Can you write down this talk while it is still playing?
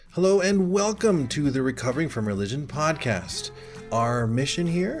Hello and welcome to the Recovering from Religion podcast. Our mission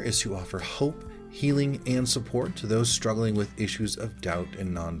here is to offer hope, healing, and support to those struggling with issues of doubt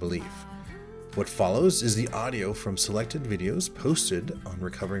and non-belief. What follows is the audio from selected videos posted on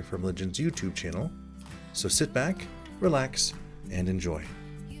Recovering from Religion's YouTube channel. So sit back, relax, and enjoy.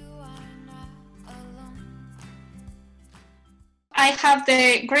 I have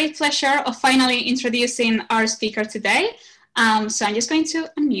the great pleasure of finally introducing our speaker today. So I'm just going to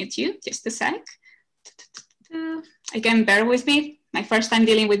unmute you, just a sec. Again, bear with me. My first time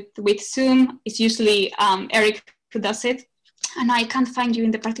dealing with Zoom. It's usually Eric who does it. And I can't find you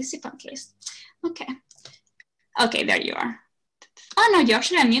in the participant list. Okay, there you are. Oh no, you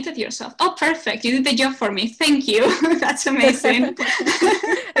actually unmuted yourself. Oh, perfect. You did the job for me. Thank you. That's amazing.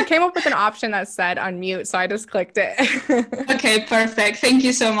 It came up with an option that said unmute, so I just clicked it. Okay, perfect. Thank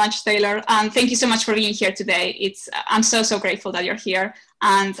you so much, Taylor. Thank you so much for being here today. I'm so grateful that you're here.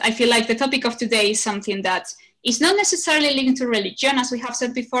 And I feel like the topic of today is something that is not necessarily linked to religion, as we have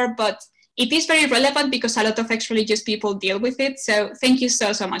said before, but it is very relevant because a lot of ex-religious people deal with it. So thank you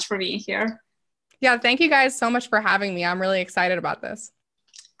so much for being here. Yeah, thank you guys so much for having me. I'm really excited about this.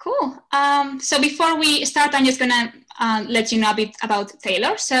 Cool. So before we start, I'm just going to let you know a bit about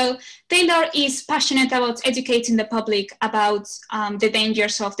Taylor. So Taylor is passionate about educating the public about the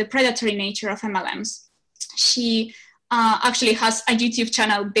dangers of the predatory nature of MLMs. She actually has a YouTube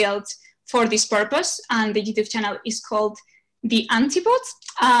channel built for this purpose, and the YouTube channel is called The Antibot.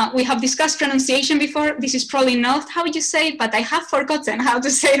 We have discussed pronunciation before. This is probably not how you say it, but I have forgotten how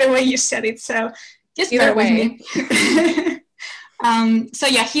to say the way you said it. So just bear with me. So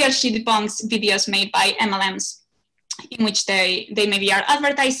yeah, here she debunks videos made by MLMs in which they maybe are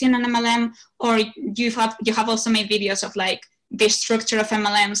advertising an MLM, or you have also made videos of like the structure of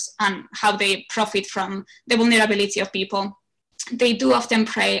MLMs and how they profit from the vulnerability of people. They do often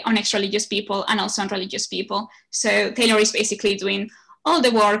prey on ex-religious people and also on religious people. So Taylor is basically doing all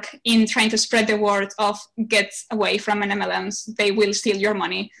the work in trying to spread the word of get away from an MLMs. They will steal your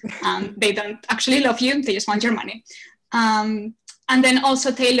money. They don't actually love you. They just want your money. And then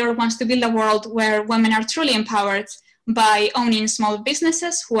also Taylor wants to build a world where women are truly empowered by owning small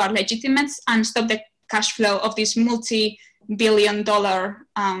businesses who are legitimate and stop the cash flow of these multi-billion-dollar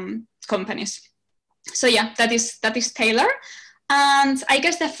companies. So yeah, that is Taylor. And I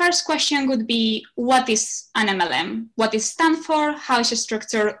guess the first question would be, what is an MLM? What does it stand for? How is it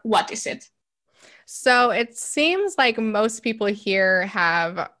structured? What is it? So it seems like most people here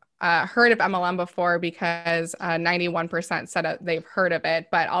have heard of MLM before because 91% said they've heard of it,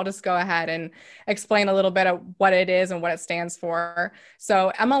 but I'll just go ahead and explain a little bit of what it is and what it stands for.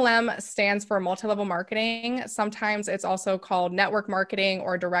 So MLM stands for multi-level marketing. Sometimes it's also called network marketing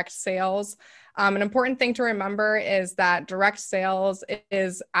or direct sales. An important thing to remember is that direct sales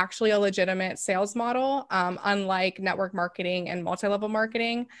is actually a legitimate sales model, unlike network marketing and multi-level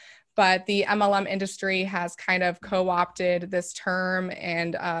marketing. But the MLM industry has kind of co-opted this term,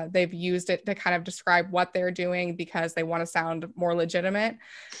 and they've used it to kind of describe what they're doing because they want to sound more legitimate.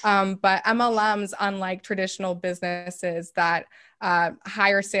 But MLMs, unlike traditional businesses that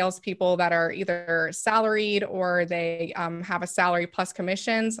hire salespeople that are either salaried or they have a salary plus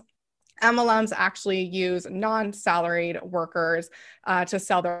commissions, MLMs actually use non-salaried workers to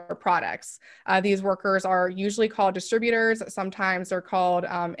sell their products. These workers are usually called distributors. Sometimes they're called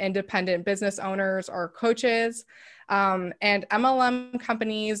independent business owners or coaches. And MLM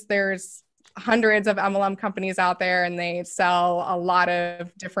companies, there's hundreds of MLM companies out there, and they sell a lot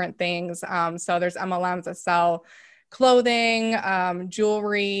of different things. So there's MLMs that sell clothing,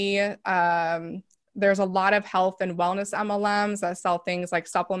 jewelry, there's a lot of health and wellness MLMs that sell things like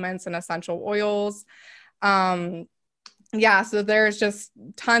supplements and essential oils. So there's just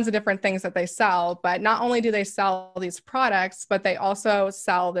tons of different things that they sell, but not only do they sell these products, but they also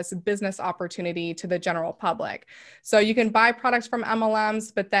sell this business opportunity to the general public. So you can buy products from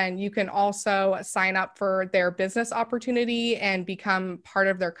MLMs, but then you can also sign up for their business opportunity and become part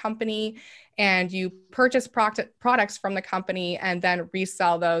of their company. And you purchase products from the company and then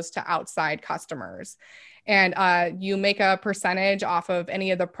resell those to outside customers. And you make a percentage off of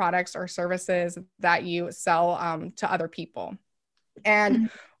any of the products or services that you sell to other people. And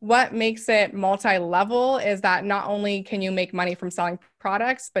what makes it multi-level is that not only can you make money from selling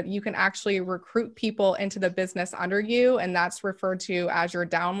products, but you can actually recruit people into the business under you, and that's referred to as your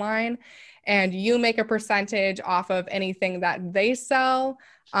downline. And you make a percentage off of anything that they sell,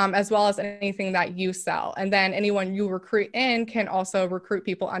 as well as anything that you sell. And then anyone you recruit in can also recruit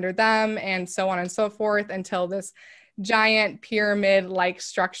people under them, and so on and so forth until this giant pyramid-like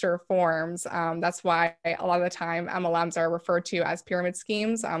structure forms. That's why a lot of the time MLMs are referred to as pyramid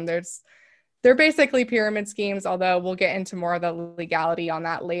schemes. They're basically pyramid schemes, although we'll get into more of the legality on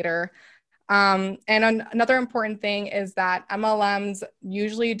that later. Another important thing is that MLMs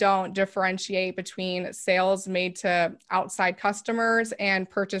usually don't differentiate between sales made to outside customers and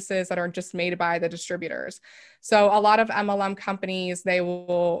purchases that are just made by the distributors. So a lot of MLM companies, they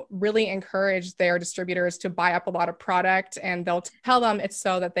will really encourage their distributors to buy up a lot of product, and they'll tell them it's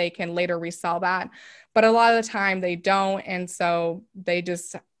so that they can later resell that. But a lot of the time they don't. And so they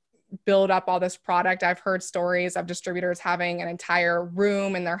just build up all this product. I've heard stories of distributors having an entire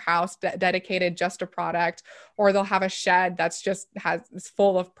room in their house dedicated just to product, or they'll have a shed that's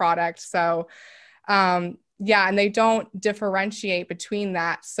full of product. So yeah, and they don't differentiate between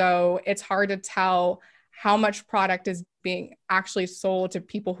that. So it's hard to tell how much product is being actually sold to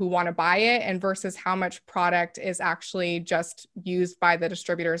people who want to buy it and versus how much product is actually just used by the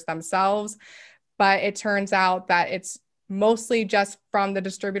distributors themselves. But it turns out that it's mostly just from the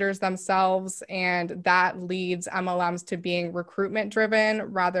distributors themselves, and that leads MLMs to being recruitment driven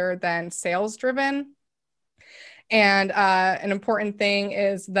rather than sales driven. And an important thing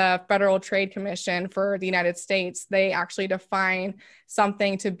is the Federal Trade Commission for the United States. They actually define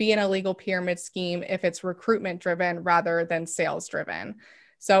something to be an illegal pyramid scheme if it's recruitment driven rather than sales driven.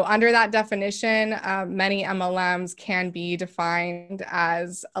 So under that definition, many MLMs can be defined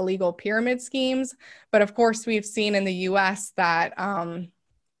as illegal pyramid schemes. But of course, we've seen in the US that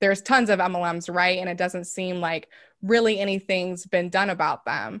there's tons of MLMs, right? And it doesn't seem like really anything's been done about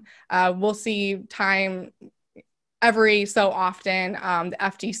them. We'll see time every so often, the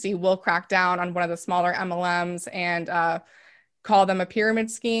FTC will crack down on one of the smaller MLMs and call them a pyramid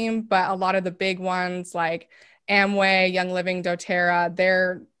scheme. But a lot of the big ones like Amway, Young Living, doTERRA,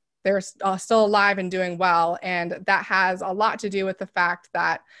 they're still alive and doing well. And that has a lot to do with the fact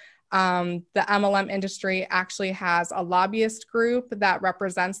that the MLM industry actually has a lobbyist group that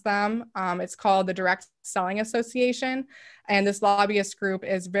represents them. It's called the Direct Selling Association. And this lobbyist group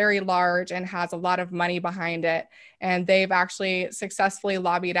is very large and has a lot of money behind it. And they've actually successfully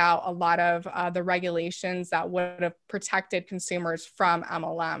lobbied out a lot of the regulations that would have protected consumers from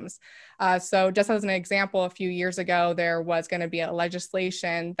MLMs. So just as an example, a few years ago, there was going to be a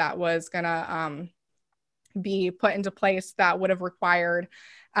legislation that was going to be put into place that would have required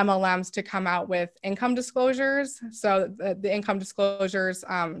MLMs to come out with income disclosures. So the income disclosures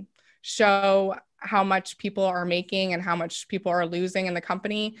show how much people are making and how much people are losing in the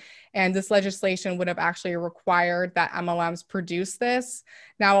company. And this legislation would have actually required that MLMs produce this.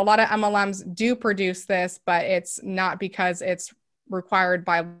 Now, a lot of MLMs do produce this, but it's not because it's required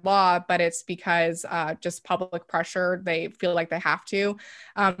by law, but it's because just public pressure, they feel like they have to.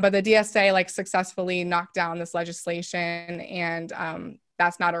 But the DSA successfully knocked down this legislation, and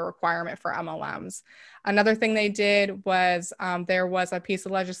that's not a requirement for MLMs. Another thing they did was there was a piece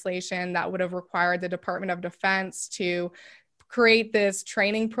of legislation that would have required the Department of Defense to create this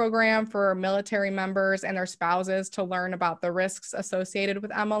training program for military members and their spouses to learn about the risks associated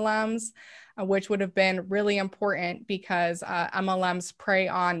with MLMs, which would have been really important because MLMs prey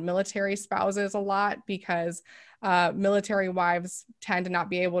on military spouses a lot because military wives tend to not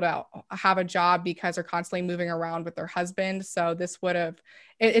be able to have a job because they're constantly moving around with their husband. So this would have,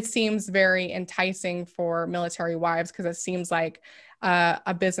 it seems very enticing for military wives because it seems like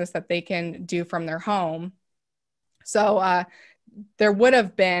a business that they can do from their home. So there would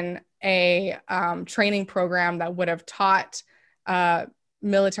have been a training program that would have taught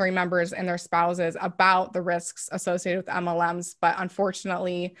military members and their spouses about the risks associated with MLMs, but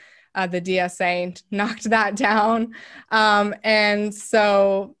unfortunately, the DSA knocked that down. And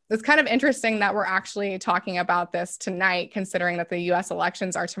so it's kind of interesting that we're actually talking about this tonight, considering that the US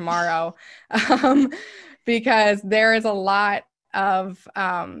elections are tomorrow, because there is a lot of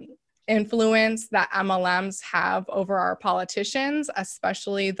influence that MLMs have over our politicians,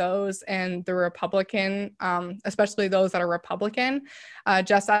 especially those in the Republican, especially those that are Republican.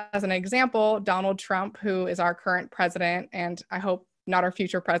 Just as an example, Donald Trump, who is our current president, and I hope not our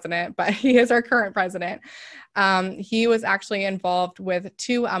future president, but he is our current president. He was actually involved with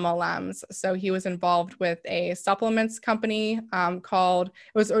 2 MLMs. So he was involved with a supplements company it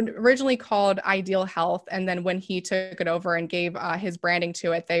was originally called Ideal Health. And then when he took it over and gave his branding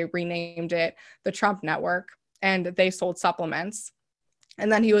to it, they renamed it the Trump Network, and they sold supplements.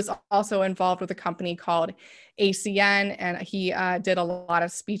 And then he was also involved with a company called ACN, and he did a lot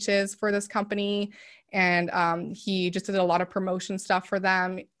of speeches for this company. And he just did a lot of promotion stuff for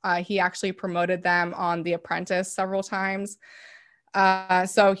them. He actually promoted them on The Apprentice several times.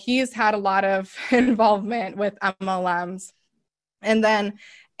 So he's had a lot of involvement with MLMs. And then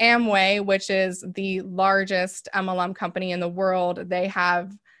Amway, which is the largest MLM company in the world, they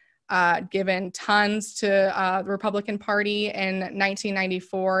have given tons to the Republican Party. In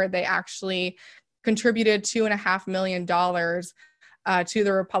 1994, they actually contributed $2.5 million to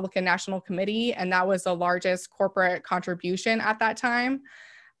the Republican National Committee, and that was the largest corporate contribution at that time.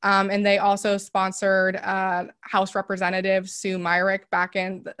 And they also sponsored House Representative Sue Myrick back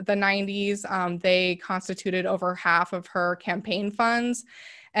in the 90s. They constituted over half of her campaign funds.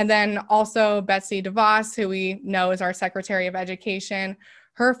 And then also Betsy DeVos, who we know is our Secretary of Education,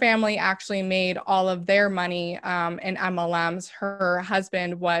 her family actually made all of their money in MLMs. Her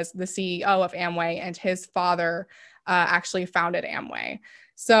husband was the CEO of Amway, and his father actually founded Amway.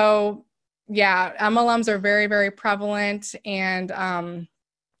 So yeah, MLMs are very, very prevalent, and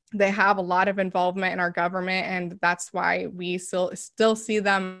they have a lot of involvement in our government, and that's why we still see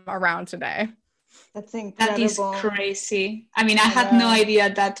them around today. That's incredible. That is crazy. I mean, I had no idea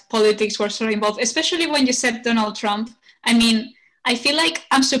that politics were so involved, especially when you said Donald Trump. I mean, I feel like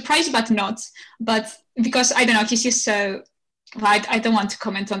I'm surprised, but not. But because, I don't know, he's just so, I don't want to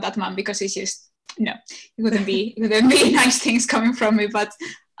comment on that man because he's just, no, it wouldn't be nice things coming from me. But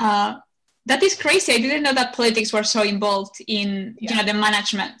that is crazy. I didn't know that politics were so involved in, the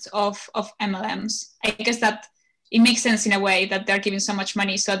management of MLMs. I guess that it makes sense in a way that they're giving so much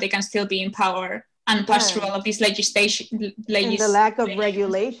money so they can still be in power and pass through all of these legislation. And the lack of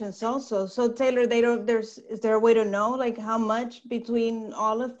regulations also. So Taylor, is there a way to know like how much between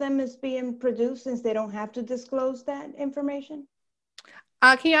all of them is being produced since they don't have to disclose that information?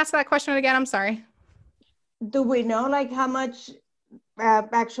 Can you ask that question again? I'm sorry. Do we know like how much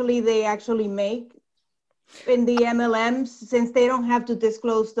they actually make in the MLMs, since they don't have to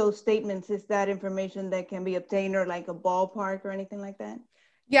disclose those statements? Is that information that can be obtained, or like a ballpark or anything like that?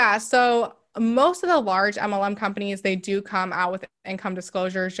 Yeah, so most of the large MLM companies, they do come out with income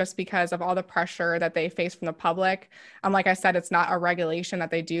disclosures just because of all the pressure that they face from the public. Like I said, it's not a regulation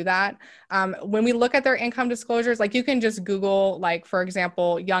that they do that. When we look at their income disclosures, like you can just Google, like, for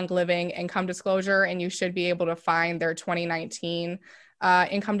example, Young Living income disclosure, and you should be able to find their 2019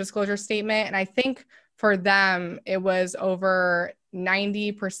 income disclosure statement. And I think for them, it was over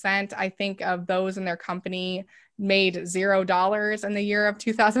 90%, I think, of those in their company made $0 in the year of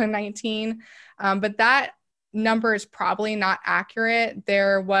 2019. But that number is probably not accurate.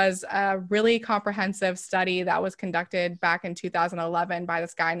 There was a really comprehensive study that was conducted back in 2011 by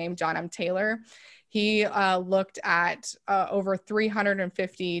this guy named John M. Taylor. He looked at over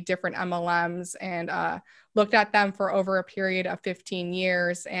 350 different MLMs and looked at them for over a period of 15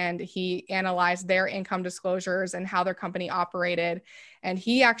 years. And he analyzed their income disclosures and how their company operated. And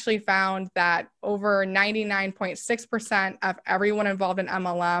he actually found that over 99.6% of everyone involved in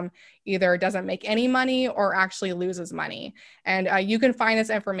MLM either doesn't make any money or actually loses money. And you can find this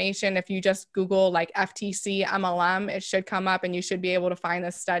information if you just Google like FTC MLM, it should come up and you should be able to find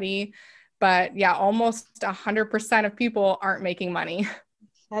this study. But yeah, almost 100% of people aren't making money.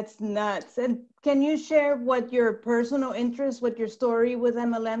 That's nuts. And can you share what your personal interest, what your story with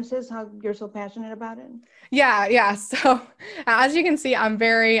MLMs is, how you're so passionate about it? Yeah. So as you can see, I'm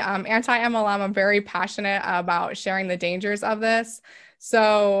very anti-MLM. I'm very passionate about sharing the dangers of this.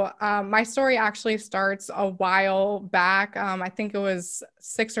 So my story actually starts a while back. I think it was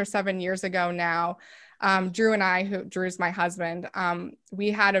 6 or 7 years ago now. Drew and I, Drew's my husband,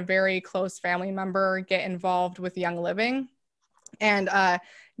 we had a very close family member get involved with Young Living. And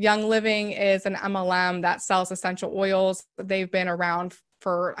Young Living is an MLM that sells essential oils. They've been around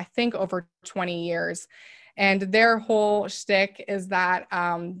for, I think, over 20 years. And their whole shtick is that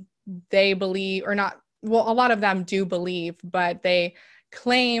they believe, or not, well, a lot of them do believe, but they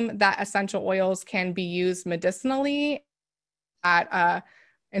claim that essential oils can be used medicinally.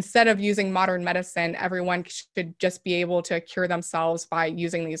 Instead of using modern medicine, everyone should just be able to cure themselves by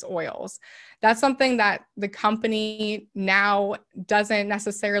using these oils. That's something that the company now doesn't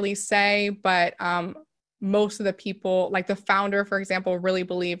necessarily say, but most of the people, like the founder, for example, really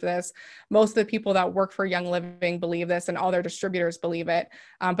believe this. Most of the people that work for Young Living believe this, and all their distributors believe it.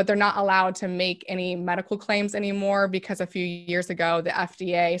 But they're not allowed to make any medical claims anymore because a few years ago, the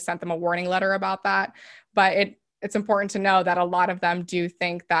FDA sent them a warning letter about that. But it's important to know that a lot of them do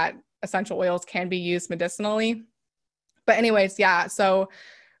think that essential oils can be used medicinally. But anyways, yeah, so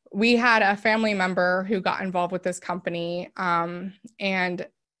we had a family member who got involved with this company, and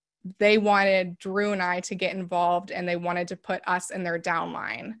they wanted Drew and I to get involved, and they wanted to put us in their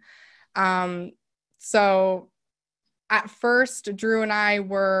downline. So at first, Drew and I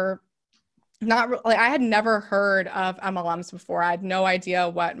were I had never heard of MLMs before. I had no idea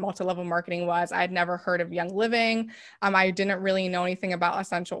what multi-level marketing was. I had never heard of Young Living. I didn't really know anything about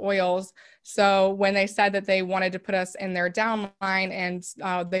essential oils. So when they said that they wanted to put us in their downline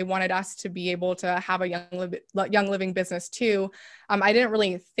and they wanted us to be able to have a Young Living business too, I didn't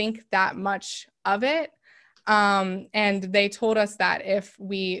really think that much of it. And they told us that if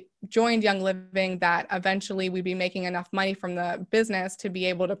we joined Young Living, that eventually we'd be making enough money from the business to be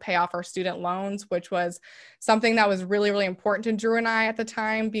able to pay off our student loans, which was something that was really, really important to Drew and I at the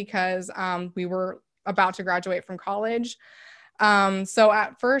time, because we were about to graduate from college. So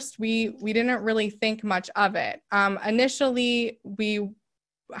at first we didn't really think much of it. Initially,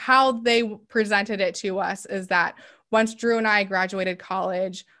 how they presented it to us is that once Drew and I graduated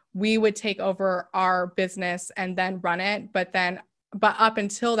college, we would take over our business and then run it. But up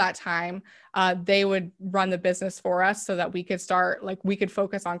until that time, they would run the business for us so that we could we could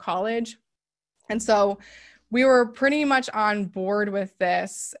focus on college. And so we were pretty much on board with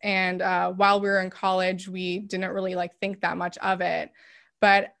this. And while we were in college, we didn't really think that much of it.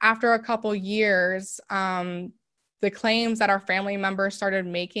 But after a couple years, the claims that our family members started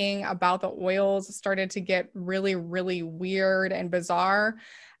making about the oils started to get really, really weird and bizarre.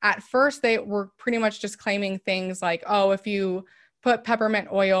 At first, they were pretty much just claiming things like, oh, if you put peppermint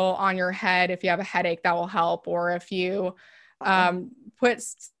oil on your head, if you have a headache, that will help. Or if you put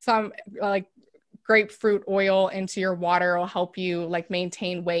some grapefruit oil into your water, it'll help you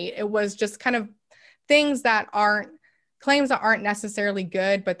maintain weight. It was just kind of things that claims that aren't necessarily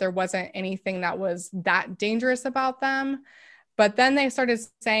good, but there wasn't anything that was that dangerous about them. But then they started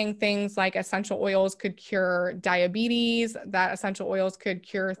saying things like essential oils could cure diabetes, that essential oils could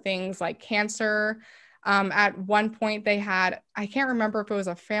cure things like cancer. At one point they had, I can't remember if it was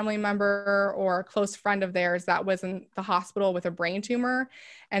a family member or a close friend of theirs that was in the hospital with a brain tumor.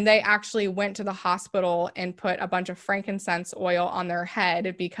 And they actually went to the hospital and put a bunch of frankincense oil on their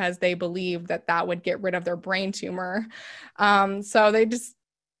head because they believed that that would get rid of their brain tumor. So they just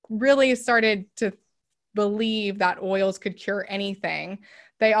really started to believe that oils could cure anything.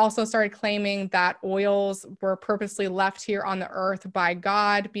 They also started claiming that oils were purposely left here on the earth by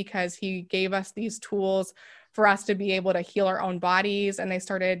God because he gave us these tools for us to be able to heal our own bodies. And they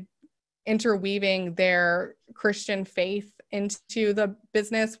started interweaving their Christian faith into the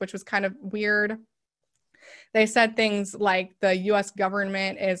business, which was kind of weird. They said things like the US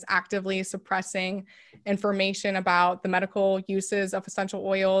government is actively suppressing information about the medical uses of essential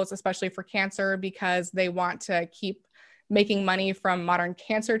oils, especially for cancer, because they want to keep making money from modern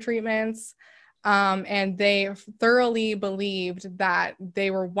cancer treatments. And they thoroughly believed that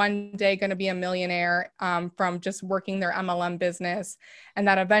they were one day going to be a millionaire from just working their MLM business, and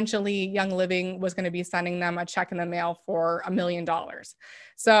that eventually Young Living was going to be sending them a check in the mail for $1 million.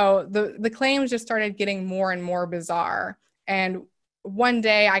 So the claims just started getting more and more bizarre. And one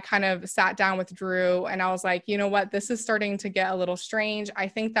day I kind of sat down with Drew and I was like, you know what, this is starting to get a little strange. I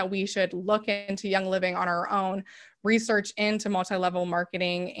think that we should look into Young Living on our own, research into multi-level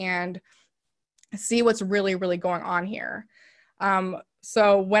marketing, and see what's really, really going on here.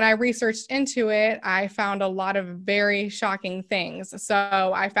 So when I researched into it, I found a lot of very shocking things. So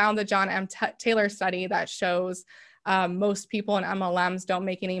I found the John M. Taylor study that shows most people in MLMs don't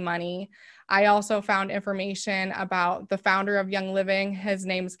make any money. I also found information about the founder of Young Living. His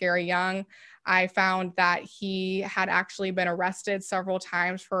name's Gary Young. I found that he had actually been arrested several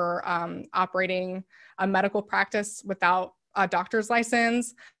times for operating a medical practice without a doctor's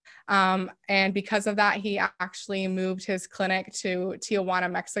license. And because of that, he actually moved his clinic to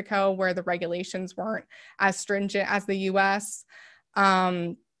Tijuana, Mexico, where the regulations weren't as stringent as the US.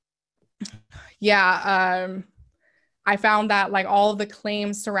 I found that all of the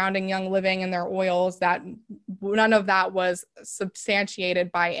claims surrounding Young Living and their oils, that none of that was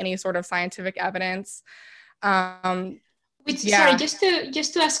substantiated by any sort of scientific evidence. Sorry, just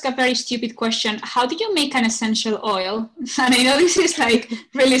to ask a very stupid question, how do you make an essential oil? And I know this is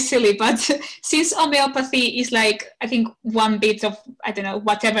really silly, but since homeopathy is I think one bit of, I don't know,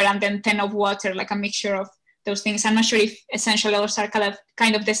 whatever, and then 10 of water, a mixture of those things, I'm not sure if essential oils are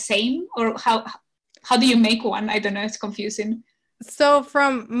kind of the same, or how do you make one? I don't know, it's confusing. So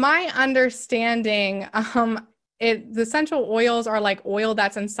from my understanding, the essential oils are like oil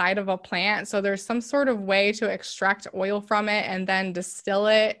that's inside of a plant. So there's some sort of way to extract oil from it and then distill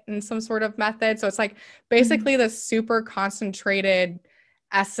it in some sort of method. So it's basically the super concentrated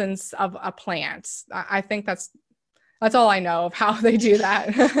essence of a plant. I think that's all I know of how they do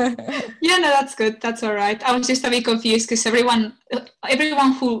that. Yeah, no, that's good. That's all right. I was just a bit confused because everyone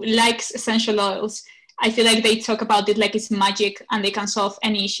who likes essential oils I feel like they talk about it like it's magic and they can solve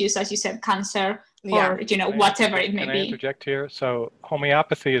any issues, as you said, cancer or whatever it may be. Can I interject here? So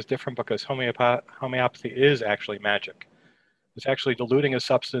homeopathy is different because homeopathy is actually magic. It's actually diluting a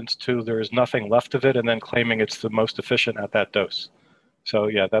substance to there is nothing left of it and then claiming it's the most efficient at that dose. So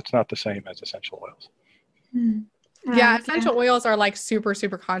yeah, that's not the same as essential oils. Yeah, essential oils are like super,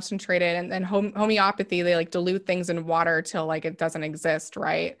 super concentrated, and then homeopathy, they like dilute things in water till like it doesn't exist,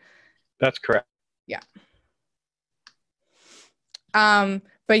 right? That's correct. Yeah.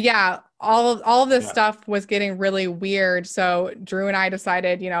 But yeah, all of this stuff was getting really weird. So Drew and I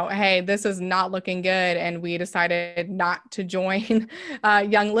decided, hey, this is not looking good, and we decided not to join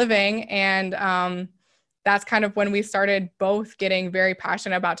Young Living, and that's kind of when we started both getting very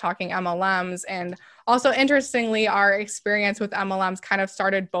passionate about talking MLMs. And also, interestingly, our experience with MLMs kind of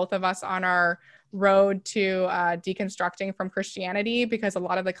started both of us on our road to deconstructing from Christianity, because a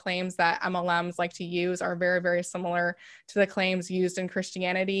lot of the claims that MLMs like to use are very, very similar to the claims used in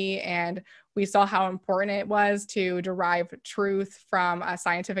Christianity. And we saw how important it was to derive truth from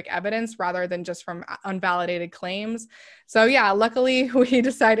scientific evidence rather than just from unvalidated claims. So yeah, luckily we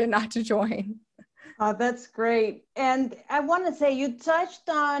decided not to join. Oh, that's great. And I want to say, you touched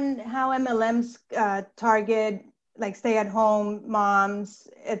on how MLMs target like stay-at-home moms,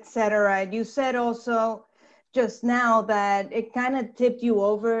 etc. You said also just now that it kind of tipped you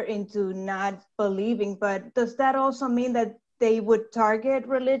over into not believing, but does that also mean that they would target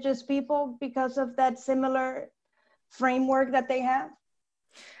religious people because of that similar framework that they have?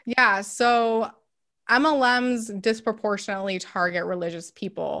 Yeah, so MLMs disproportionately target religious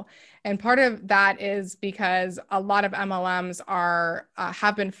people. And part of that is because a lot of MLMs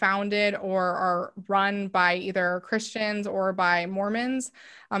have been founded or are run by either Christians or by Mormons.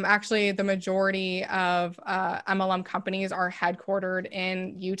 Actually, the majority of MLM companies are headquartered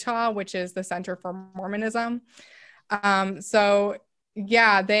in Utah, which is the center for Mormonism. So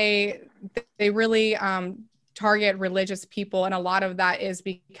yeah, they really target religious people. And a lot of that is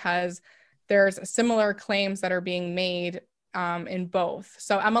because there's similar claims that are being made in both.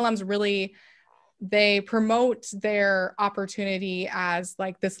 So MLMs really, they promote their opportunity as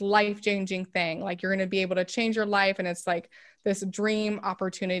like this life-changing thing. Like you're going to be able to change your life, and it's like this dream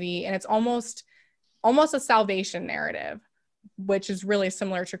opportunity, and it's almost a salvation narrative, which is really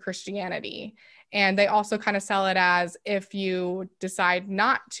similar to Christianity. And they also kind of sell it as, if you decide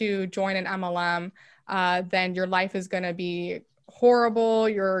not to join an MLM, then your life is going to be horrible.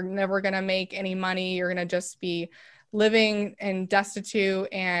 You're never going to make any money. You're going to just be living and destitute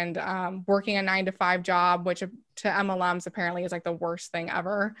and working a 9-to-5 job, which to MLMs apparently is like the worst thing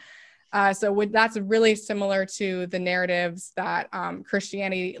ever. So that's really similar to the narratives that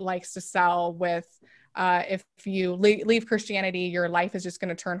Christianity likes to sell with, if you leave Christianity, your life is just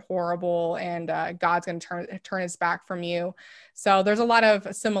going to turn horrible, and God's going to turn his back from you. So there's a lot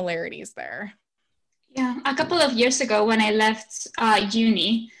of similarities there. Yeah, a couple of years ago when I left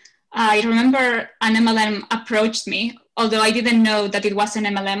uni, I remember an MLM approached me, although I didn't know that it was an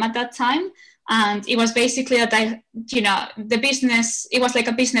MLM at that time. And it was basically the business, it was like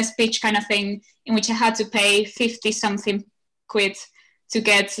a business pitch kind of thing, in which I had to pay 50 something quid to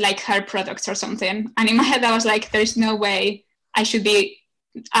get like hair products or something. And in my head, I was like, there's no way I should be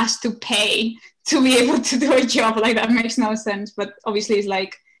asked to pay to be able to do a job. Like, that makes no sense. But obviously it's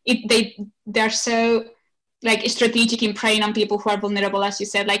like, they're so like strategic in preying on people who are vulnerable, as you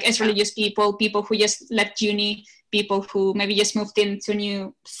said, like as religious people who just left uni, people who maybe just moved into a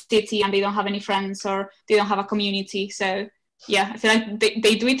new city and they don't have any friends or they don't have a community. So yeah, I feel like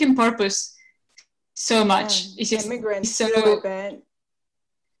they do it in purpose so much. It's just immigrants so too, I bet.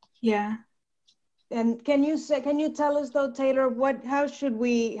 Yeah. And can you tell us though, Taylor, how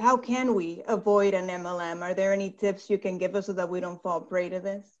can we avoid an MLM? Are there any tips you can give us so that we don't fall prey to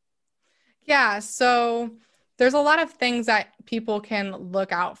this? Yeah, so there's a lot of things that people can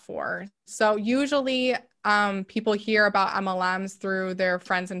look out for. So usually people hear about MLMs through their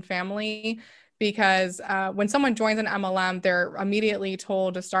friends and family, because when someone joins an MLM, they're immediately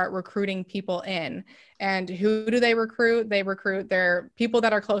told to start recruiting people in. And who do they recruit? They recruit their people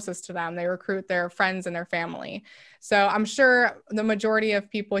that are closest to them. They recruit their friends and their family. So I'm sure the majority of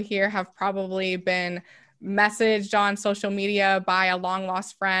people here have probably been messaged on social media by a long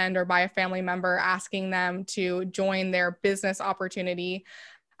lost friend or by a family member asking them to join their business opportunity.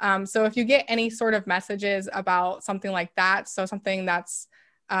 So if you get any sort of messages about something like that, so something that's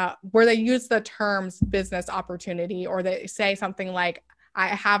where they use the terms business opportunity, or they say something like, I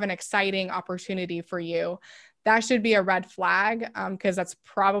have an exciting opportunity for you, that should be a red flag, because that's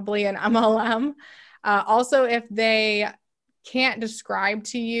probably an MLM. Also, if they can't describe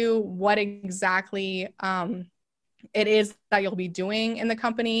to you what exactly it is that you'll be doing in the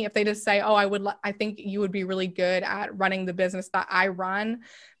company. If they just say, oh, I think you would be really good at running the business that I run.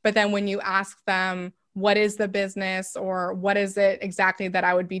 But then when you ask them, what is the business, or what is it exactly that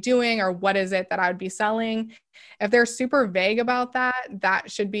I would be doing, or what is it that I would be selling? If they're super vague about that,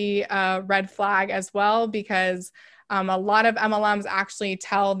 that should be a red flag as well, because a lot of MLMs actually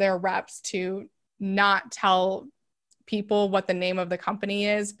tell their reps to not tell people what the name of the company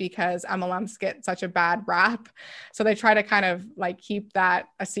is, because MLMs get such a bad rap. So they try to kind of like keep that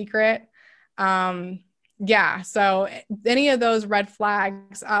a secret. So any of those red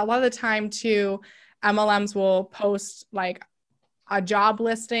flags, a lot of the time too, MLMs will post like a job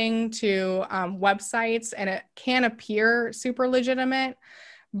listing to websites, and it can appear super legitimate,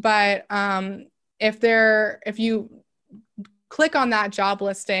 but if you click on that job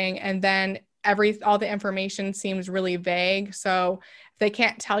listing and then all the information seems really vague, so if they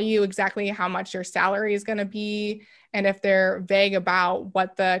can't tell you exactly how much your salary is going to be, and if they're vague about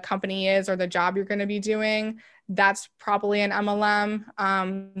what the company is or the job you're going to be doing, that's probably an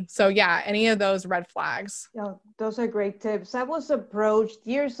MLM. So yeah, any of those red flags. Yeah, those are great tips. I was approached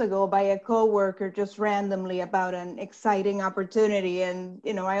years ago by a coworker just randomly about an exciting opportunity. And,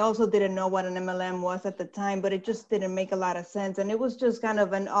 I also didn't know what an MLM was at the time, but it just didn't make a lot of sense. And it was just kind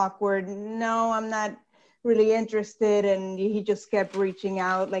of an awkward, no, I'm not really interested. And he just kept reaching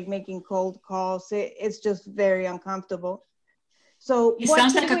out, like making cold calls. It's just very uncomfortable. So it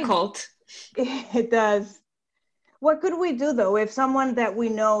sounds like a cult. It does. What could we do, though, if someone that we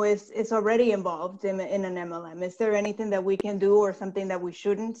know is already involved in an MLM? Is there anything that we can do, or something that we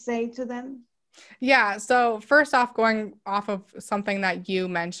shouldn't say to them? Yeah. So first off, going off of something that you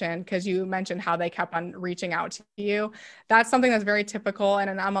mentioned, because you mentioned how they kept on reaching out to you, that's something that's very typical in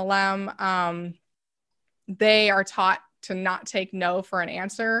an MLM. They are taught to not take no for an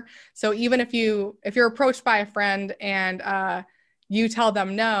answer. So even if you're approached by a friend and you tell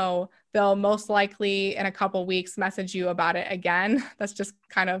them no, they'll most likely in a couple weeks message you about it again. That's just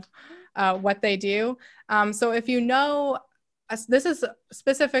kind of what they do. So if this is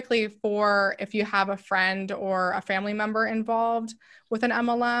specifically for if you have a friend or a family member involved with an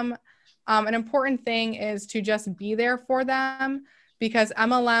MLM, an important thing is to just be there for them, because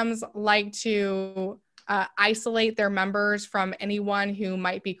MLMs like to isolate their members from anyone who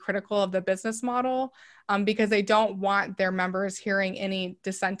might be critical of the business model, because they don't want their members hearing any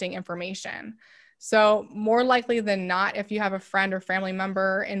dissenting information. So more likely than not, if you have a friend or family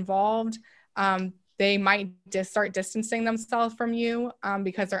member involved, they might start distancing themselves from you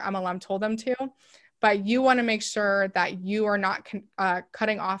because their MLM told them to. But you want to make sure that you are not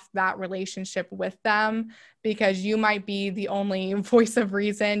cutting off that relationship with them, because you might be the only voice of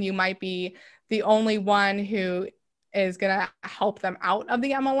reason. You might be the only one who is going to help them out of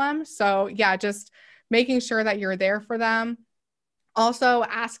the MLM. So yeah, just making sure that you're there for them. Also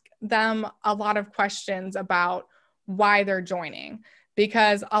ask them a lot of questions about why they're joining,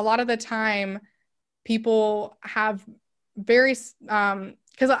 because a lot of the time people have because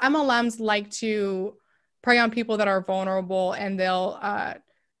MLMs like to prey on people that are vulnerable, and they'll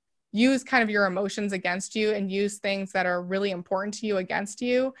use kind of your emotions against you and use things that are really important to you against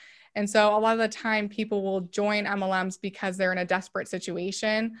you. And so a lot of the time people will join MLMs because they're in a desperate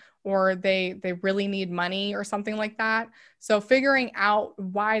situation, or they really need money or something like that. So figuring out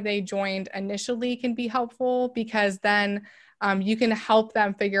why they joined initially can be helpful, because then you can help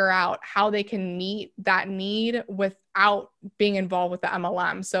them figure out how they can meet that need without being involved with the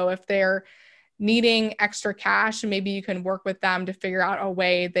MLM. So if they're needing extra cash, maybe you can work with them to figure out a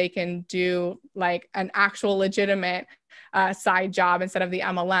way they can do like an actual legitimate side job instead of the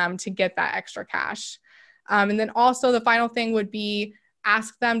MLM to get that extra cash. And then also the final thing would be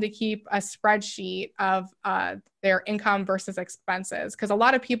ask them to keep a spreadsheet of their income versus expenses, because a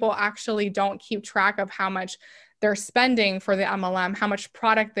lot of people actually don't keep track of how much they're spending for the MLM, how much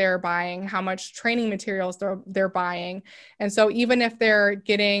product they're buying, how much training materials they're buying. And so even if they're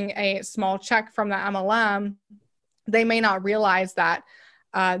getting a small check from the MLM, they may not realize that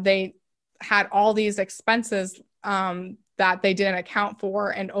they had all these expenses that they didn't account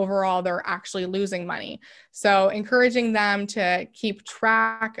for, and overall they're actually losing money. So encouraging them to keep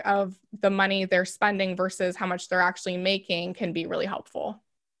track of the money they're spending versus how much they're actually making can be really helpful.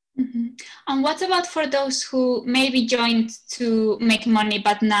 Mm-hmm. And what about for those who maybe joined to make money,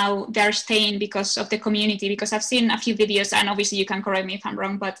 but now they're staying because of the community? Because I've seen a few videos, and obviously you can correct me if I'm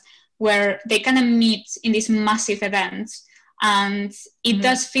wrong, but where they kind of meet in these massive events, and it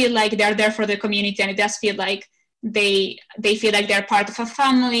does feel like they're there for the community, and it does feel like they feel like they're part of a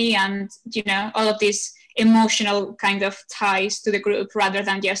family, and all of this emotional kind of ties to the group rather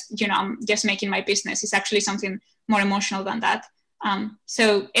than just, I'm just making my business. It's actually something more emotional than that.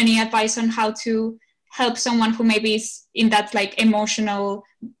 So any advice on how to help someone who maybe is in that like emotional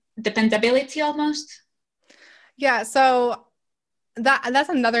dependability almost? Yeah, so that's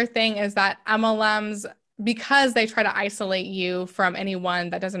another thing, is that MLMs, because they try to isolate you from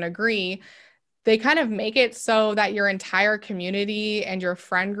anyone that doesn't agree, they kind of make it so that your entire community and your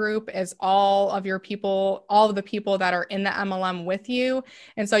friend group is all of the people that are in the MLM with you.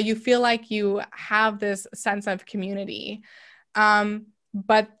 And so you feel like you have this sense of community.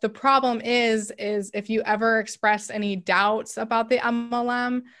 But the problem is if you ever express any doubts about the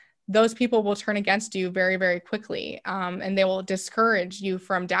MLM, those people will turn against you very, very quickly, and they will discourage you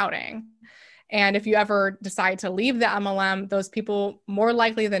from doubting. And if you ever decide to leave the MLM, those people, more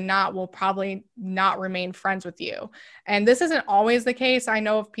likely than not, will probably not remain friends with you. And this isn't always the case. I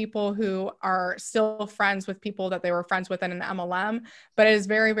know of people who are still friends with people that they were friends with in an MLM, but it is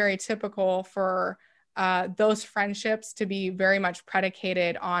very, very typical for those friendships to be very much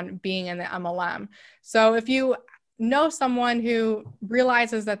predicated on being in the MLM. So if you know someone who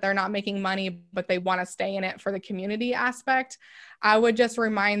realizes that they're not making money, but they want to stay in it for the community aspect, I would just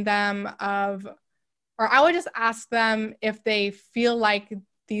remind them I would just ask them if they feel like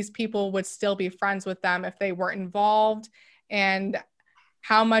these people would still be friends with them if they weren't involved, and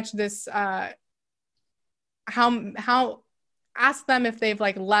how much this, how ask them if they've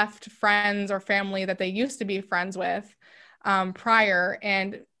like left friends or family that they used to be friends with prior,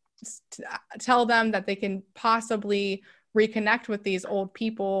 and tell them that they can possibly reconnect with these old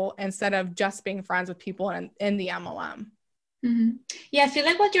people instead of just being friends with people in the MLM. Mm-hmm. Yeah, I feel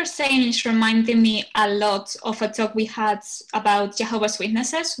like what you're saying is reminding me a lot of a talk we had about Jehovah's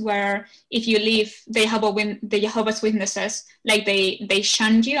Witnesses, where if you leave the Jehovah's Witnesses, like they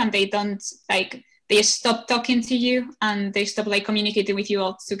shun you and they don't like, they stop talking to you and they stop like communicating with you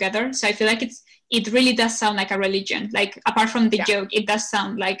all together. So I feel like it really does sound like a religion. Like apart from the joke, it does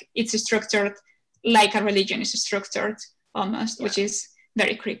sound like it's structured like a religion is structured almost, which is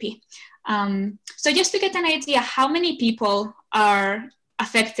very creepy. So just to get an idea, how many people are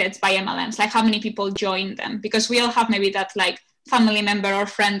affected by MLMs? Like how many people join them? Because we all have maybe that like family member or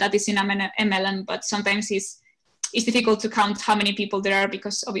friend that is in an MLM, but sometimes it's difficult to count how many people there are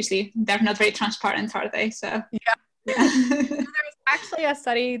because obviously they're not very transparent, are they? So yeah. There's actually a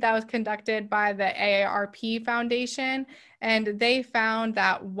study that was conducted by the AARP Foundation, and they found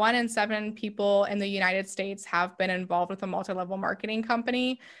that 1 in 7 people in the United States have been involved with a multi-level marketing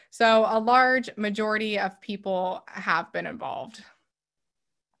company. So a large majority of people have been involved.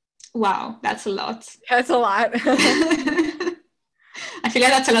 Wow, that's a lot. That's a lot. I feel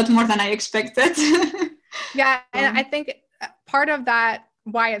like that's a lot more than I expected. Yeah, and I think part of that,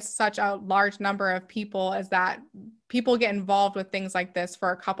 why it's such a large number of people, is that people get involved with things like this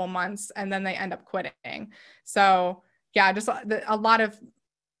for a couple months and then they end up quitting. So yeah, just there's a lot of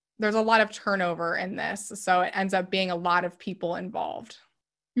turnover in this. So it ends up being a lot of people involved.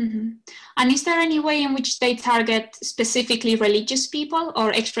 Mm-hmm. And is there any way in which they target specifically religious people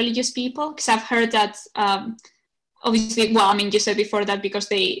or ex-religious people? Because I've heard that obviously, well, I mean, you said before that because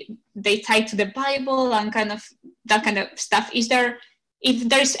they tie to the Bible and kind of that kind of stuff. If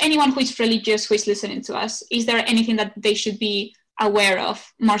there's anyone who is religious who is listening to us, is there anything that they should be aware of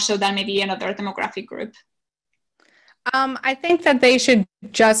more so than maybe another demographic group? I think that they should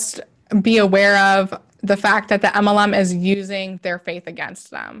just be aware of the fact that the MLM is using their faith against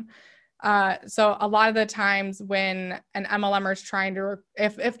them. So a lot of the times when an MLMer is trying to,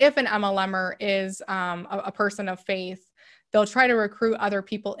 if an MLMer is a person of faith, they'll try to recruit other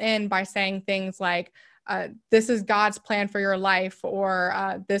people in by saying things like, this is God's plan for your life,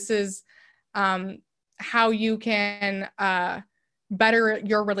 or this is how you can better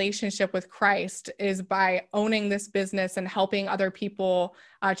your relationship with Christ is by owning this business and helping other people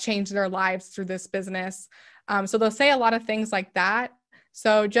change their lives through this business. So they'll say a lot of things like that.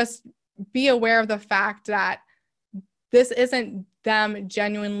 So just be aware of the fact that this isn't them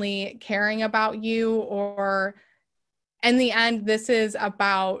genuinely caring about you, or in the end, this is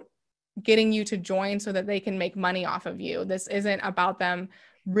about getting you to join so that they can make money off of you. This isn't about them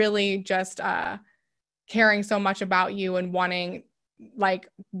really just caring so much about you and wanting like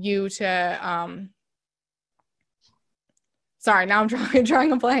you to sorry, now I'm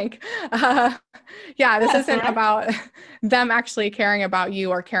drawing a blank. This isn't about them actually caring about you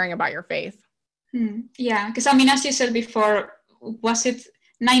or caring about your faith. Yeah, because I mean, as you said before, was it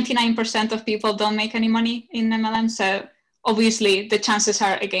 99% of people don't make any money in MLM? So obviously the chances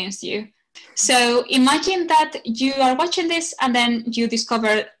are against you. So imagine that you are watching this and then you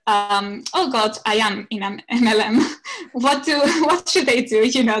discover, oh God, I am in an MLM. What should they do?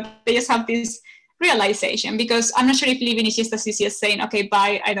 They just have this realization, because I'm not sure if leaving is just as easy as saying, okay,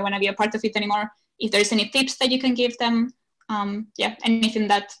 bye, I don't want to be a part of it anymore. If there's any tips that you can give them, anything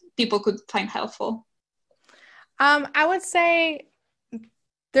that people could find helpful. I would say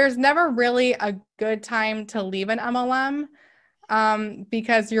there's never really a good time to leave an MLM.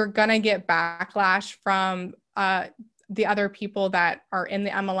 Because you're going to get backlash from the other people that are in the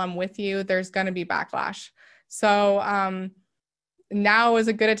MLM with you. There's going to be backlash. So now is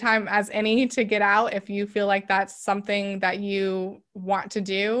as good a time as any to get out if you feel like that's something that you want to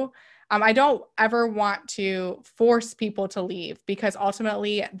do. I don't ever want to force people to leave, because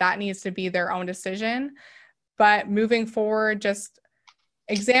ultimately that needs to be their own decision. But moving forward, just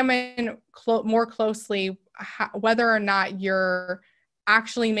examine more closely whether or not you're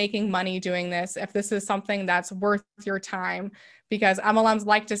actually making money doing this, if this is something that's worth your time, because MLMs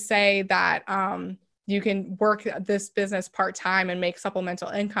like to say that you can work this business part-time and make supplemental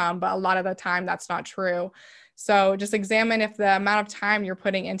income, but a lot of the time that's not true. So just examine if the amount of time you're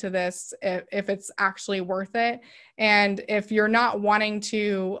putting into this, if it's actually worth it. And if you're not wanting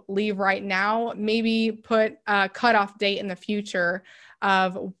to leave right now, maybe put a cutoff date in the future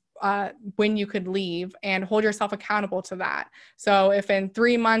of when you could leave, and hold yourself accountable to that. So if in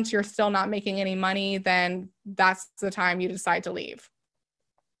 3 months you're still not making any money, then that's the time you decide to leave.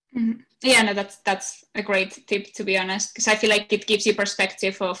 Mm-hmm. Yeah, no, that's a great tip, to be honest, because I feel like it gives you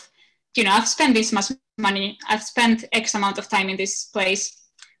perspective of, I've spent this much money, I've spent X amount of time in this place,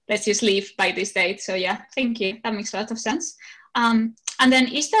 let's just leave by this date. So yeah, thank you. That makes a lot of sense. And then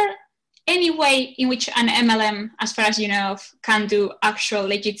is there any way in which an MLM, as far as you know of, can do actual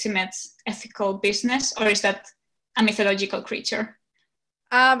legitimate ethical business, or is that a mythological creature?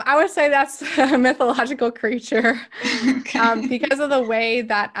 I would say that's a mythological creature. Okay. Because of the way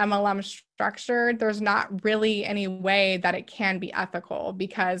that MLM is structured, there's not really any way that it can be ethical,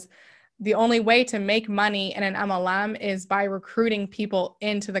 because the only way to make money in an MLM is by recruiting people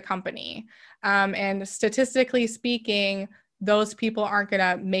into the company. And statistically speaking, those people aren't going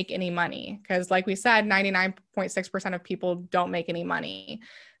to make any money, because like we said, 99.6% of people don't make any money.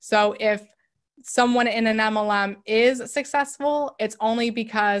 So if someone in an MLM is successful, it's only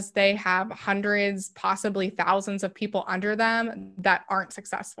because they have hundreds, possibly thousands of people under them that aren't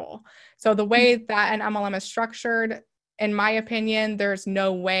successful. So the way that an MLM is structured, in my opinion, there's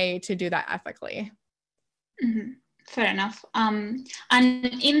no way to do that ethically. Mm-hmm. Fair enough. And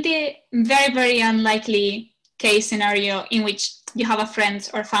in the very, very unlikely case scenario in which you have a friend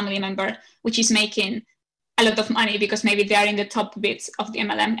or family member which is making a lot of money because maybe they are in the top bits of the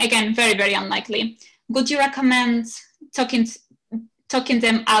MLM, again, very, very unlikely, would you recommend talking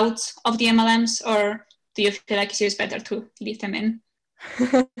them out of the MLMs, or do you feel like it's just better to leave them in?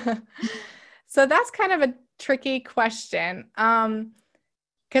 So that's kind of a tricky question.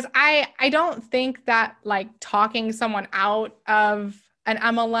 Because I don't think that like talking someone out of an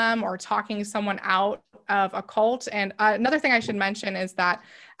MLM or talking someone out of a cult. And another thing I should mention is that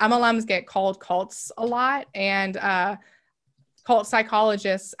MLMs get called cults a lot, and cult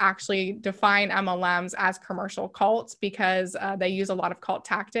psychologists actually define MLMs as commercial cults because they use a lot of cult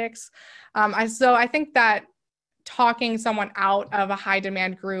tactics. So I think that talking someone out of a high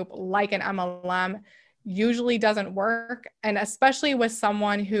demand group like an MLM usually doesn't work. And especially with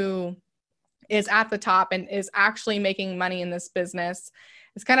someone who is at the top and is actually making money in this business,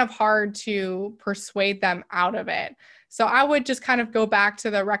 it's kind of hard to persuade them out of it. So I would just kind of go back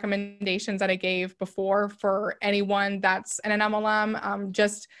to the recommendations that I gave before for anyone that's in an MLM.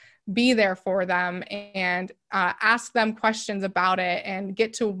 Just be there for them and ask them questions about it and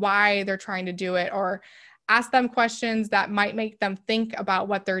get to why they're trying to do it, or ask them questions that might make them think about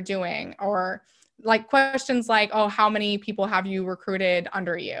what they're doing, or like questions like, oh, how many people have you recruited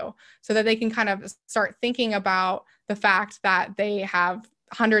under you? So that they can kind of start thinking about the fact that they have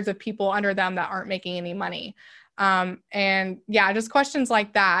hundreds of people under them that aren't making any money. And yeah, just questions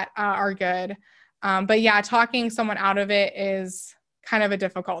like that are good. But yeah, talking someone out of it is kind of a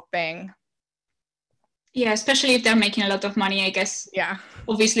difficult thing. Yeah, especially if they're making a lot of money, I guess. Yeah.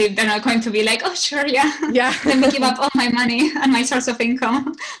 Obviously, they're not going to be like, oh, sure, yeah. Yeah. Let me give up all my money and my source of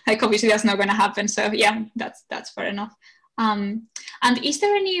income. Like, obviously, that's not going to happen. So, yeah, that's fair enough. And is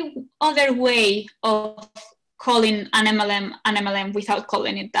there any other way of calling an MLM without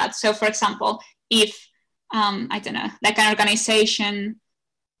calling it that? So, for example, if, I don't know, like an organization,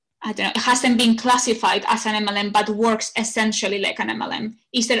 I don't know, it hasn't been classified as an MLM, but works essentially like an MLM.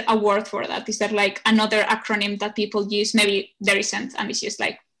 Is there a word for that? Is there like another acronym that people use? Maybe there isn't, and it's just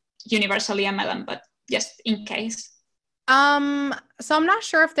like universally MLM, but just in case. So I'm not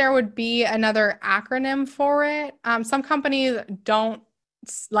sure if there would be another acronym for it. Some companies don't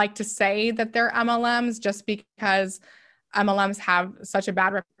like to say that they're MLMs just because MLMs have such a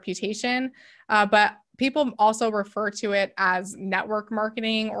bad reputation. But people also refer to it as network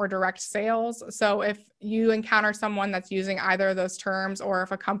marketing or direct sales. So if you encounter someone that's using either of those terms, or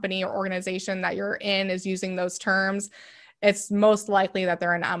if a company or organization that you're in is using those terms, it's most likely that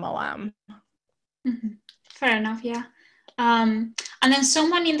they're an MLM. Mm-hmm. Fair enough, yeah. And then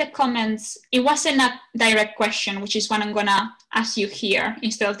someone in the comments, it wasn't a direct question, which is what I'm gonna ask you here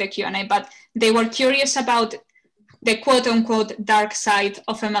instead of the Q&A, but they were curious about the quote unquote dark side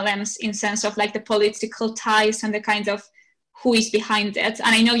of MLMs in sense of like the political ties and the kind of who is behind it.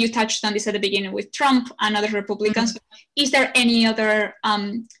 And I know you touched on this at the beginning with Trump and other Republicans. Mm-hmm. Is there any other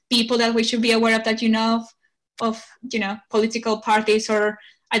people that we should be aware of that you know of political parties, or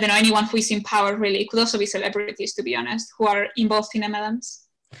I don't know, anyone who is in power really? It could also be celebrities, to be honest, who are involved in MLMs.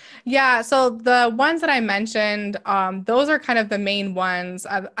 Yeah, so the ones that I mentioned, those are kind of the main ones.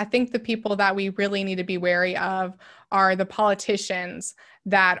 I think the people that we really need to be wary of are the politicians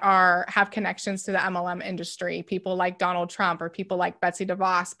that have connections to the MLM industry, people like Donald Trump or people like Betsy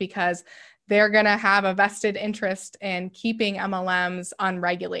DeVos, because they're going to have a vested interest in keeping MLMs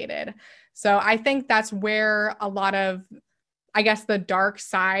unregulated. So I think that's where a lot of, I guess, the dark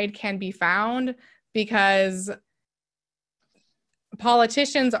side can be found, because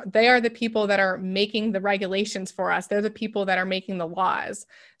politicians, they are the people that are making the regulations for us. They're the people that are making the laws.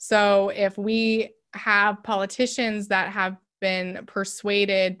 So if we have politicians that have been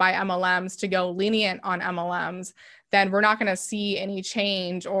persuaded by MLMs to go lenient on MLMs, then we're not going to see any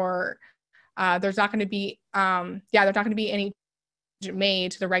change, or there's not going to be, there's not going to be any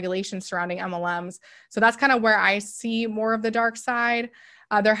made to the regulations surrounding MLMs. So that's kind of where I see more of the dark side.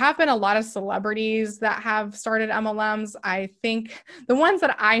 There have been a lot of celebrities that have started MLMs. I think the ones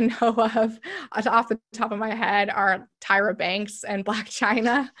that I know of off the top of my head are Tyra Banks and Blac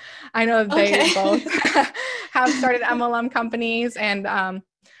Chyna. I know that they both have started MLM companies, and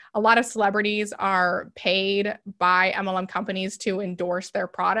a lot of celebrities are paid by MLM companies to endorse their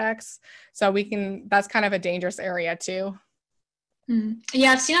products. So that's kind of a dangerous area too.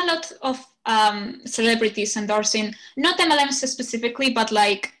 Yeah, I've seen a lot of celebrities endorsing, not MLMs specifically, but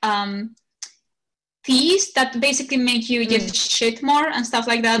like teas that basically make you just shit more and stuff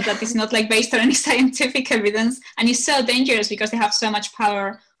like that, that is not like based on any scientific evidence. And it's so dangerous because they have so much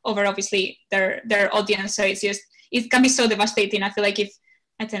power over obviously their audience. So it can be so devastating. I feel like if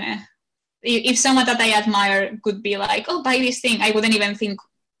someone that I admire could be like, oh, buy this thing, I wouldn't even think,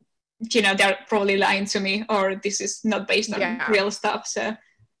 they're probably lying to me, or this is not based on real stuff. So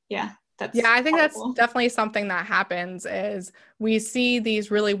yeah, I think horrible. That's definitely something that happens, is we see these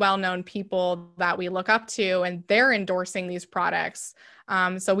really well-known people that we look up to, and they're endorsing these products.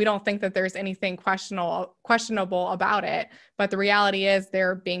 So we don't think that there's anything questionable about it, but the reality is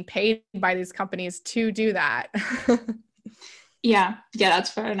they're being paid by these companies to do that. Yeah,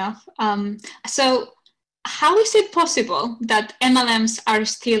 that's fair enough. So how is it possible that MLMs are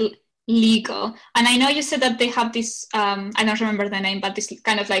still legal? And I know you said that they have this, I don't remember the name, but this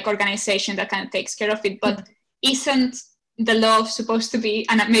kind of like organization that kind of takes care of it, but isn't the law supposed to be,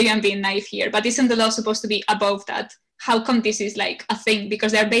 and maybe I'm being naive here, but isn't the law supposed to be above that? How come this is like a thing?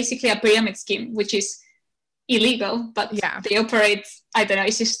 Because they're basically a pyramid scheme, which is illegal, but they operate, I don't know,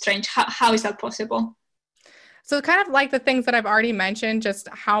 it's just strange. How is that possible? So kind of like the things that I've already mentioned, just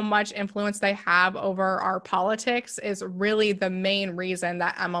how much influence they have over our politics is really the main reason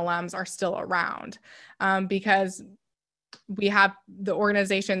that MLMs are still around, because we have the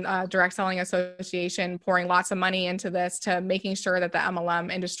organization, Direct Selling Association, pouring lots of money into this to making sure that the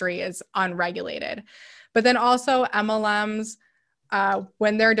MLM industry is unregulated. But then also MLMs,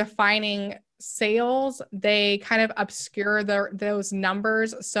 when they're defining sales, they kind of obscure those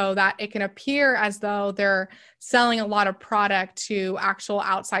numbers so that it can appear as though they're selling a lot of product to actual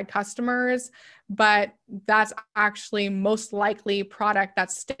outside customers, but that's actually most likely product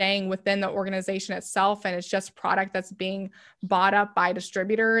that's staying within the organization itself, and it's just product that's being bought up by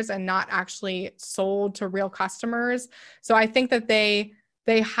distributors and not actually sold to real customers. So I think that they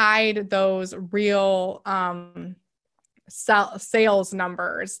hide those real sales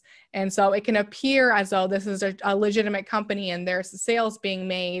numbers, and so it can appear as though this is a legitimate company and there's sales being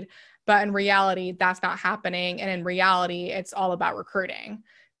made, but in reality that's not happening, and in reality it's all about recruiting.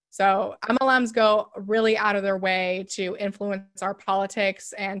 So MLMs go really out of their way to influence our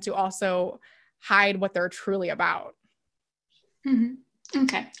politics and to also hide what they're truly about.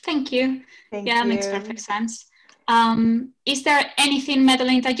 Okay, thank you. Thank you. Makes perfect sense. Is there anything,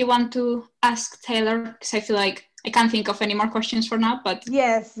 Madeline, that you want to ask Taylor? Because I feel like I can't think of any more questions for now, but.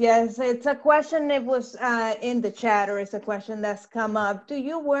 Yes, it's a question that was in the chat, or it's a question that's come up. Do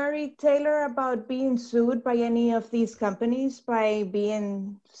you worry, Taylor, about being sued by any of these companies by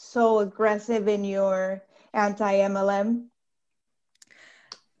being so aggressive in your anti-MLM?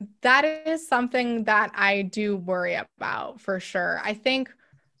 That is something that I do worry about for sure. I think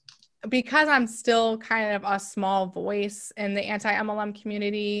because I'm still kind of a small voice in the anti-MLM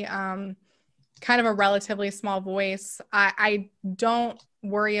community, kind of a relatively small voice, I don't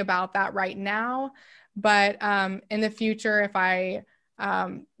worry about that right now. But in the future, if I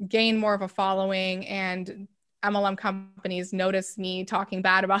gain more of a following and MLM companies notice me talking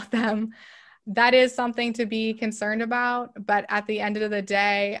bad about them, that is something to be concerned about. But at the end of the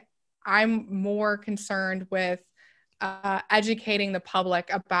day, I'm more concerned with educating the public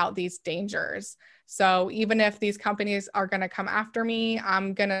about these dangers. So even if these companies are going to come after me,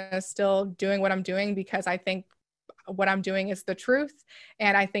 I'm going to still doing what I'm doing because I think what I'm doing is the truth.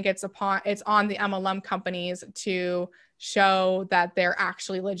 And I think it's on the MLM companies to show that they're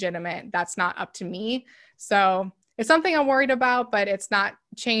actually legitimate. That's not up to me. So it's something I'm worried about, but it's not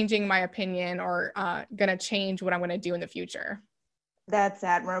changing my opinion or going to change what I'm going to do in the future. That's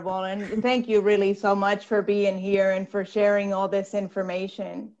admirable. And thank you really so much for being here and for sharing all this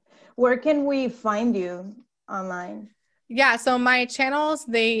information. Where can we find you online? Yeah, so my channel's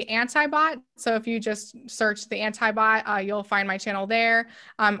The Antibot. So if you just search The Antibot, you'll find my channel there.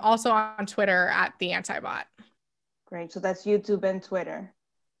 I'm also on Twitter at The Antibot. Great. So that's YouTube and Twitter.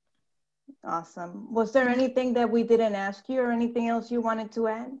 Awesome. Was there anything that we didn't ask you or anything else you wanted to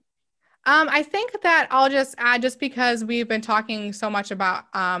add? I think that I'll just add, just because we've been talking so much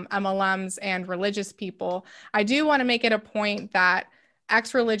about MLMs and religious people, I do want to make it a point that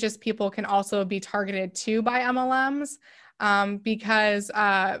ex-religious people can also be targeted too by MLMs because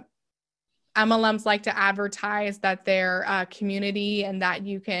MLMs like to advertise that they're a community and that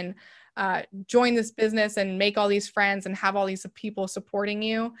you can join this business and make all these friends and have all these people supporting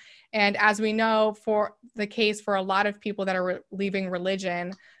you. And as we know, for the case for a lot of people that are leaving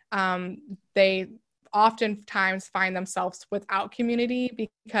religion, they oftentimes find themselves without community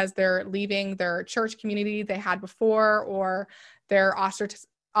because they're leaving their church community they had before, or they're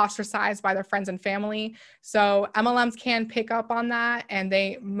ostracized by their friends and family. So MLMs can pick up on that, and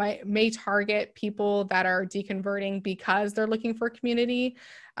they may target people that are deconverting because they're looking for community.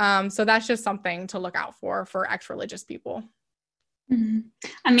 So that's just something to look out for ex-religious people. Mm-hmm.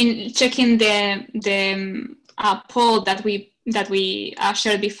 I mean, checking the poll that we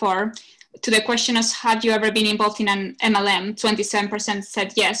shared before, to the question as have you ever been involved in an MLM, 27%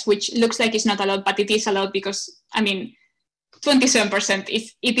 said yes, which looks like it's not a lot, but it is a lot because, I mean, 27%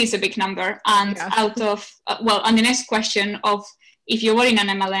 it is a big number. And yeah. Out of, on the next question of if you were in an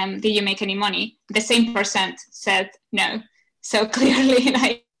MLM, did you make any money? The same percent said no. So clearly,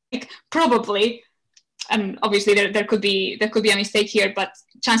 like is obviously there could be a mistake here, but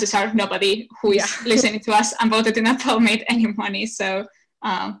chances are nobody who is listening to us and voted in a poll made any money. So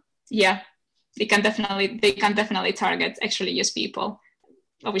they can definitely target ex-religious people,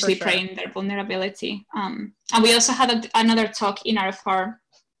 obviously preying their vulnerability. And we also had another talk in RFR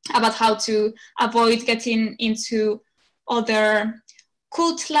about how to avoid getting into other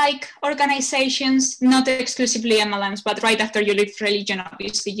cult-like organizations, not exclusively MLMs, but right after you leave religion,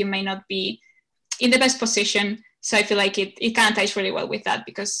 obviously you may not be in the best position. So I feel like it kind of ties really well with that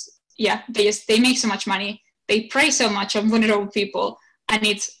because they make so much money, they prey so much on vulnerable people, and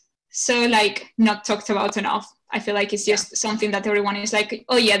it's so like not talked about enough. I feel like it's just something that everyone is like,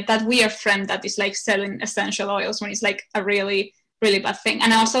 oh yeah, that weird friend that is like selling essential oils, when it's like a really, really bad thing.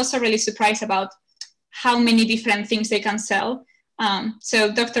 And I was also really surprised about how many different things they can sell.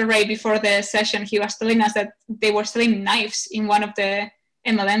 So Dr. Ray, before the session, he was telling us that they were selling knives in one of the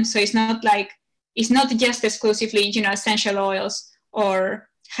MLMs. So it's not just exclusively, essential oils or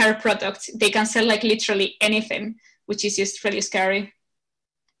hair products. They can sell like literally anything, which is just really scary.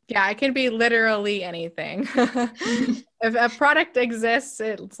 Yeah, it can be literally anything. If a product exists,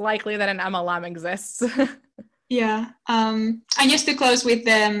 it's likely that an MLM exists. Yeah. And just to close with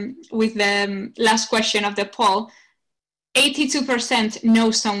the last question of the poll, 82%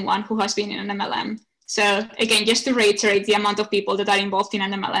 know someone who has been in an MLM. So again, just to reiterate the amount of people that are involved in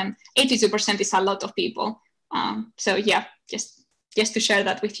an MLM, 82% is a lot of people. So yeah, just to share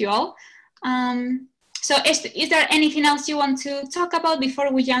that with you all. So is there anything else you want to talk about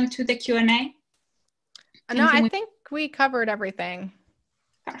before we jump to the Q&A? No, I think we covered everything.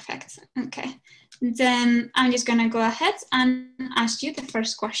 Perfect. Okay. Then I'm just going to go ahead and ask you the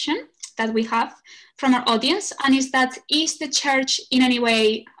first question. comments that we have from our audience, and is the church in any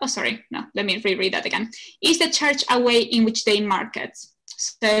way, let me reread that again. Is the church a way in which they market?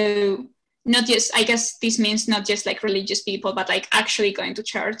 So not just, I guess this means not just like religious people, but like actually going to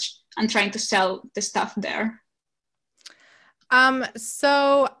church and trying to sell the stuff there.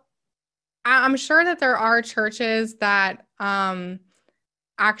 So I'm sure that there are churches that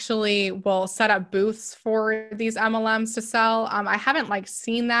actually will set up booths for these MLMs to sell. I haven't like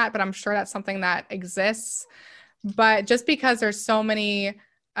seen that, but I'm sure that's something that exists. But just because there's so many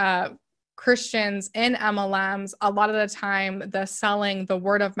Christians in MLMs, a lot of the time the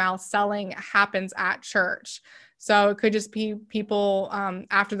word of mouth selling happens at church. So it could just be people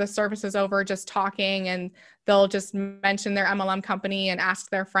after the service is over just talking, and they'll just mention their MLM company and ask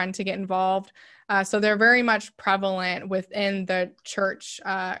their friend to get involved. So they're very much prevalent within the church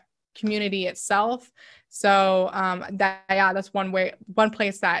community itself. So that's one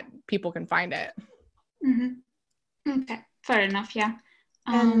place that people can find it. Mm-hmm. Okay, fair enough. Yeah.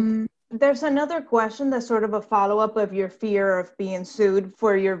 And there's another question that's sort of a follow-up of your fear of being sued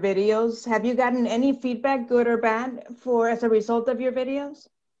for your videos. Have you gotten any feedback, good or bad, as a result of your videos?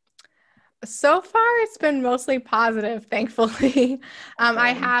 So far, it's been mostly positive, thankfully.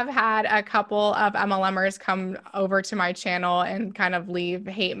 I have had a couple of MLMers come over to my channel and kind of leave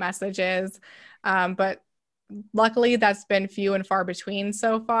hate messages, but luckily that's been few and far between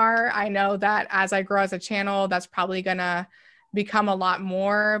so far. I know that as I grow as a channel, that's probably gonna become a lot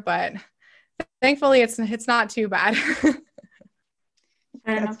more, but thankfully it's not too bad.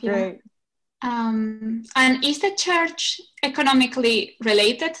 That's great. And is the church economically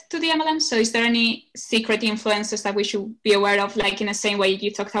related to the MLM? So is there any secret influences that we should be aware of? Like in the same way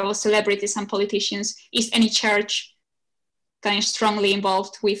you talked about celebrities and politicians, is any church kind of strongly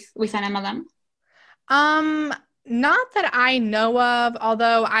involved with an MLM? Not that I know of,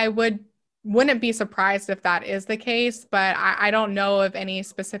 although I wouldn't be surprised if that is the case, but I don't know of any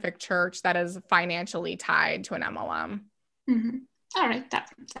specific church that is financially tied to an MLM. Mm-hmm. All right,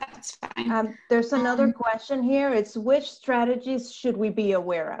 that's fine. There's another question here. It's which strategies should we be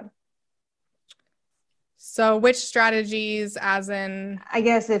aware of? So which strategies, as in? I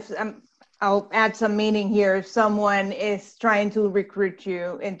guess if I'll add some meaning here. If someone is trying to recruit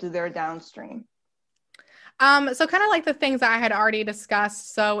you into their downstream. So kind of like the things that I had already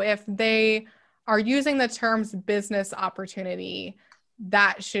discussed. So if they are using the terms business opportunity,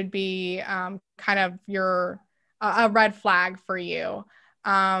 that should be kind of a red flag for you.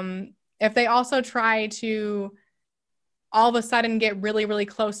 If they also try to all of a sudden get really, really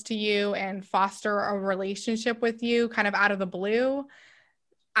close to you and foster a relationship with you kind of out of the blue,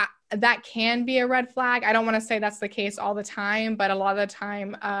 that can be a red flag. I don't want to say that's the case all the time, but a lot of the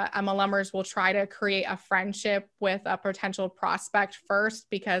time MLMers will try to create a friendship with a potential prospect first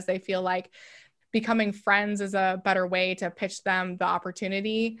because they feel like becoming friends is a better way to pitch them the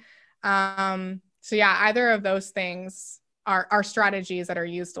opportunity. So yeah, either of those things are strategies that are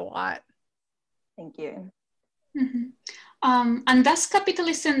used a lot. Thank you. Mm-hmm. And does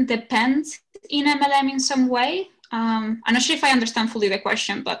capitalism depend in MLM in some way? I'm not sure if I understand fully the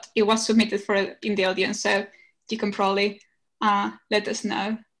question, but it was submitted in the audience, so you can probably let us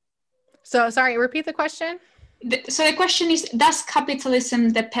know. So sorry, repeat the question. So the question is, does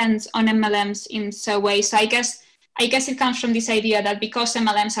capitalism depend on MLMs in some way? So I guess it comes from this idea that because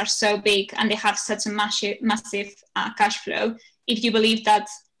MLMs are so big and they have such a massive cash flow, if you believe that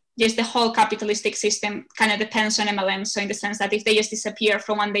just the whole capitalistic system kind of depends on MLMs, so in the sense that if they just disappear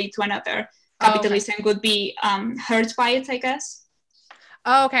from one day to another, capitalism would be hurt by it, I guess.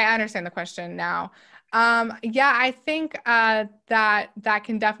 Oh, okay, I understand the question now. Yeah, I think that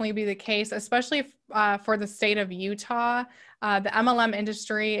can definitely be the case, especially for the state of Utah. The MLM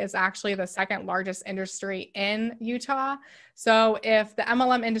industry is actually the second largest industry in Utah. So if the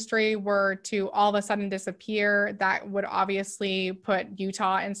MLM industry were to all of a sudden disappear, that would obviously put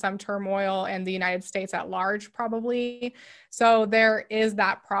Utah in some turmoil and the United States at large, probably. So there is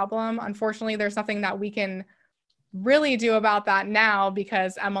that problem. Unfortunately, there's nothing that we can really do about that now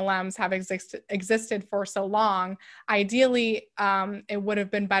because MLMs have existed for so long. Ideally, it would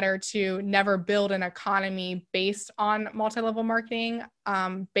have been better to never build an economy based on multi-level marketing,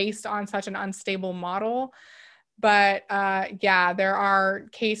 based on such an unstable model. But yeah, there are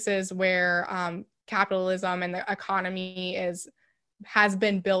cases where capitalism and the economy has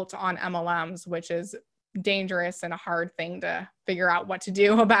been built on MLMs, which is dangerous and a hard thing to figure out what to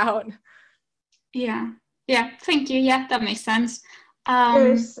do about. Yeah, thank you. Yeah, that makes sense.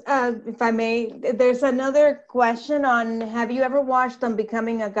 There's, if I may, there's another question on, have you ever watched On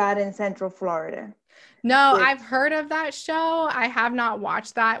Becoming a God in Central Florida? No, Yeah. I've heard of that show. I have not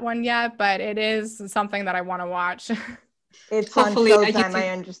watched that one yet, but it is something that I want to watch. It's Hopefully, on you Showtime, I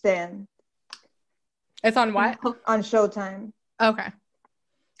can- understand. It's on what? On Showtime. Okay.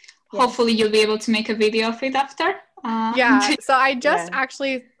 Yeah. Hopefully, you'll be able to make a video of it after. Yeah. So I just Yeah.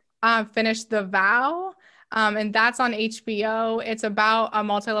 actually finished The Vow, and that's on HBO. It's about a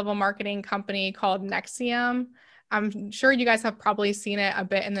multi-level marketing company called Nexium. I'm sure you guys have probably seen it a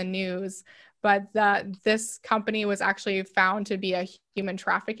bit in the news, but this company was actually found to be a human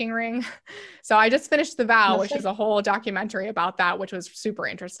trafficking ring. So I just finished The Vow, which is a whole documentary about that, which was super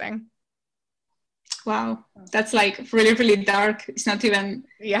interesting. Wow, that's like really, really dark. It's not even.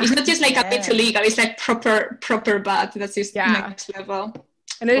 Yeah. It's not just like a bit Yeah. illegal. It's like proper bad. That's just next level.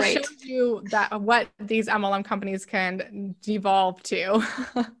 And it Great. shows you that what these MLM companies can devolve to.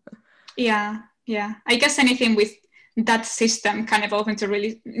 Yeah. I guess anything with that system can evolve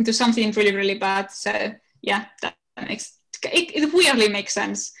into something really, really bad. So yeah, that makes it weirdly makes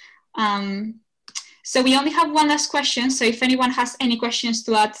sense. So we only have one last question. So if anyone has any questions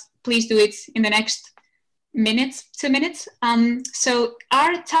to add, please do it in the next 2 minutes. So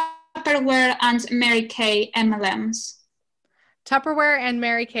are Tupperware and Mary Kay MLMs? Tupperware and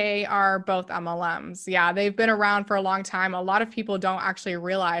Mary Kay are both MLMs. Yeah, they've been around for a long time. A lot of people don't actually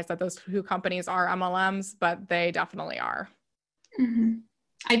realize that those two companies are MLMs, but they definitely are. Mm-hmm.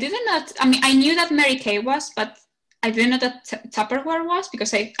 I didn't know. I mean, I knew that Mary Kay was, but I didn't know that Tupperware was,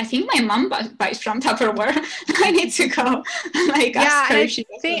 because I think my mom buys from Tupperware. I need to go ask her if she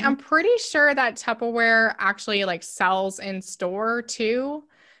does. I'm pretty sure that Tupperware actually sells in store too.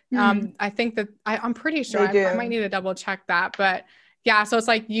 I think that I'm pretty sure. I might need to double check that, but yeah, so it's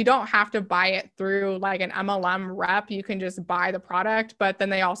you don't have to buy it through an MLM rep. You can just buy the product, but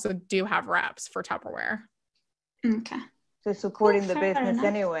then they also do have reps for Tupperware. Okay. So supporting the Fair business enough.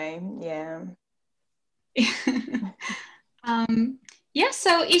 anyway. Yeah.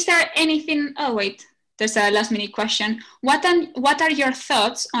 So is there anything? Oh wait, there's a last minute question. What are your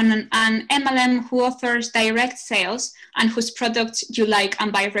thoughts on an MLM who offers direct sales and whose products you like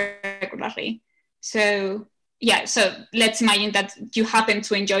and buy regularly? So let's imagine that you happen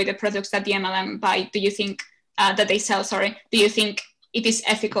to enjoy the products that the MLM buy. Do you think that they sell? Sorry, do you think it is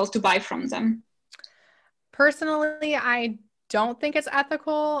ethical to buy from them? Personally, I don't think it's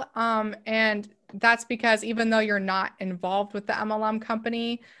ethical, and that's because even though you're not involved with the MLM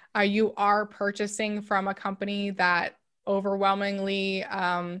company, you are purchasing from a company that overwhelmingly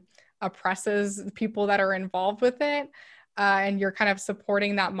oppresses people that are involved with it. And you're kind of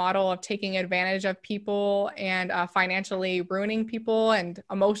supporting that model of taking advantage of people and financially ruining people and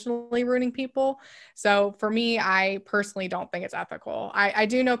emotionally ruining people. So for me, I personally don't think it's ethical. I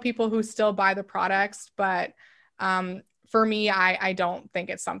do know people who still buy the products, but for me, I don't think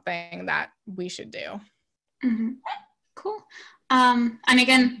it's something that we should do. Mm-hmm. Cool. And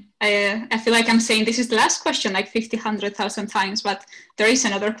again, I feel like I'm saying this is the last question 1,000 times, but there is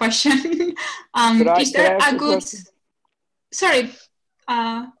another question. Is there a good... Sorry,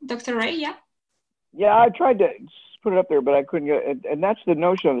 Dr. Ray, yeah? Yeah, I tried to put it up there, but I couldn't get it. And that's the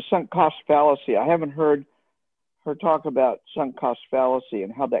notion of the sunk cost fallacy. I haven't heard her talk about sunk cost fallacy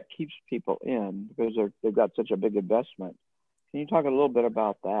and how that keeps people in because they've got such a big investment. Can you talk a little bit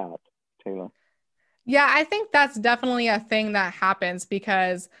about that, Taylor? Yeah, I think that's definitely a thing that happens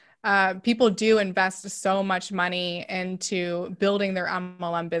because people do invest so much money into building their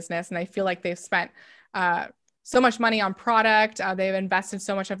MLM business, and they feel like they've spent so much money on product. They've invested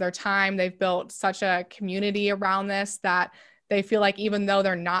so much of their time. They've built such a community around this that they feel like even though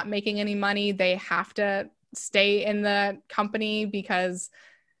they're not making any money, they have to stay in the company because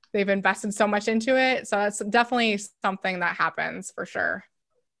they've invested so much into it. So that's definitely something that happens for sure.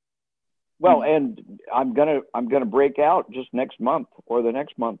 Well, and I'm gonna break out just next month or the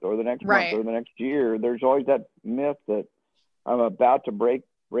next month or the next month or the next year. There's always that myth that I'm about to break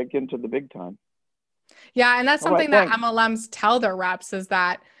into the big time. Yeah, and that's something that MLMs tell their reps is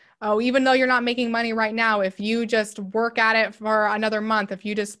that, oh, even though you're not making money right now, if you just work at it for another month, if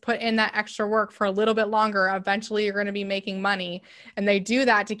you just put in that extra work for a little bit longer, eventually you're going to be making money. And they do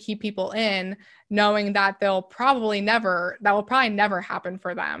that to keep people in, knowing that that will probably never happen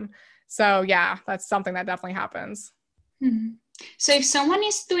for them. So yeah, that's something that definitely happens. Mm-hmm. So if someone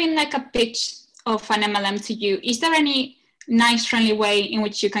is doing a pitch of an MLM to you, is there any nice, friendly way in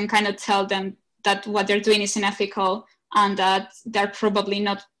which you can kind of tell them that what they're doing is unethical and that they're probably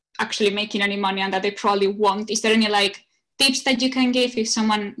not actually making any money and that they probably won't? Is there any tips that you can give if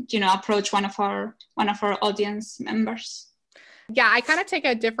someone approach one of our audience members? Yeah, I kind of take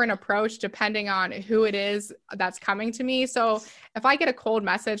a different approach depending on who it is that's coming to me. So if I get a cold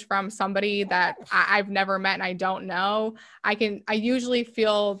message from somebody that I've never met and I don't know, I usually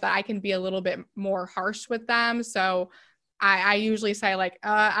feel that I can be a little bit more harsh with them. So I usually say like,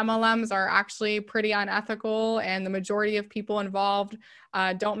 MLMs are actually pretty unethical and the majority of people involved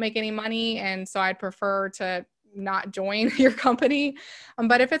don't make any money. And so I'd prefer to not join your company.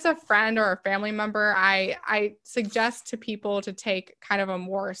 But if it's a friend or a family member, I suggest to people to take kind of a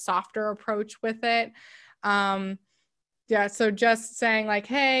more softer approach with it. Yeah, so just saying like,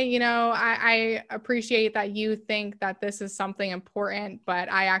 hey, I appreciate that you think that this is something important,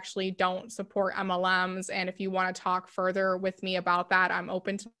 but I actually don't support MLMs. And if you want to talk further with me about that, I'm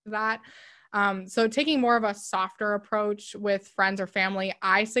open to that. So taking more of a softer approach with friends or family,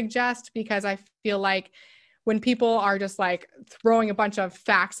 I suggest, because I feel like when people are just like throwing a bunch of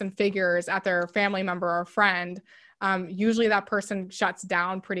facts and figures at their family member or friend, usually that person shuts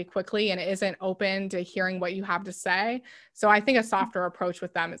down pretty quickly and isn't open to hearing what you have to say. So I think a softer approach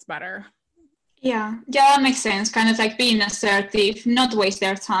with them is better. Yeah, that makes sense. Kind of like being assertive, not waste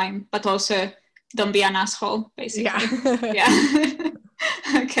their time, but also don't be an asshole, basically. Yeah.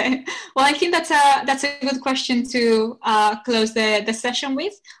 Okay. Well, I think that's a good question to close the session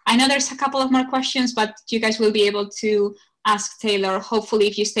with. I know there's a couple of more questions, but you guys will be able to ask Taylor, hopefully,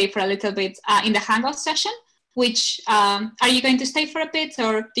 if you stay for a little bit in the Hangout session. Which, are you going to stay for a bit,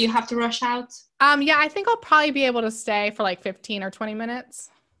 or do you have to rush out? Yeah, I think I'll probably be able to stay for like 15 or 20 minutes.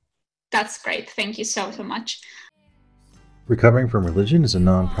 That's great. Thank you so much. Recovering from Religion is a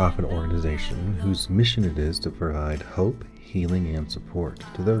nonprofit organization whose mission it is to provide hope, healing, and support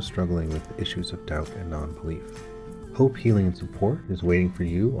to those struggling with issues of doubt and non-belief. Hope, healing, and support is waiting for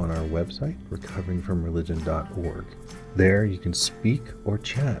you on our website, recoveringfromreligion.org. There you can speak or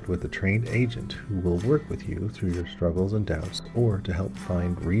chat with a trained agent who will work with you through your struggles and doubts, or to help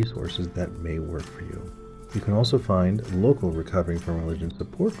find resources that may work for you. You can also find local Recovering from Religion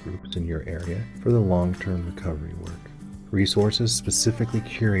support groups in your area for the long-term recovery work. Resources specifically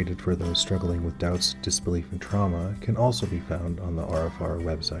curated for those struggling with doubts, disbelief, and trauma can also be found on the RFR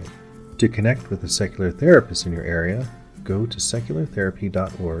website. To connect with a secular therapist in your area, go to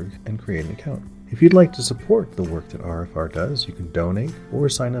seculartherapy.org and create an account. If you'd like to support the work that RFR does, you can donate or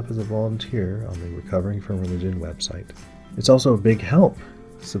sign up as a volunteer on the Recovering from Religion website. It's also a big help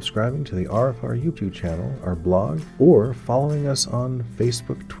subscribing to the RFR YouTube channel, our blog, or following us on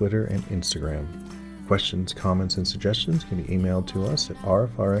Facebook, Twitter, and Instagram. Questions, comments, and suggestions can be emailed to us at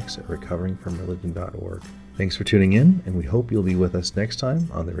rfrx@recoveringfromreligion.org. Thanks for tuning in, and we hope you'll be with us next time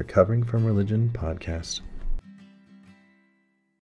on the Recovering from Religion podcast.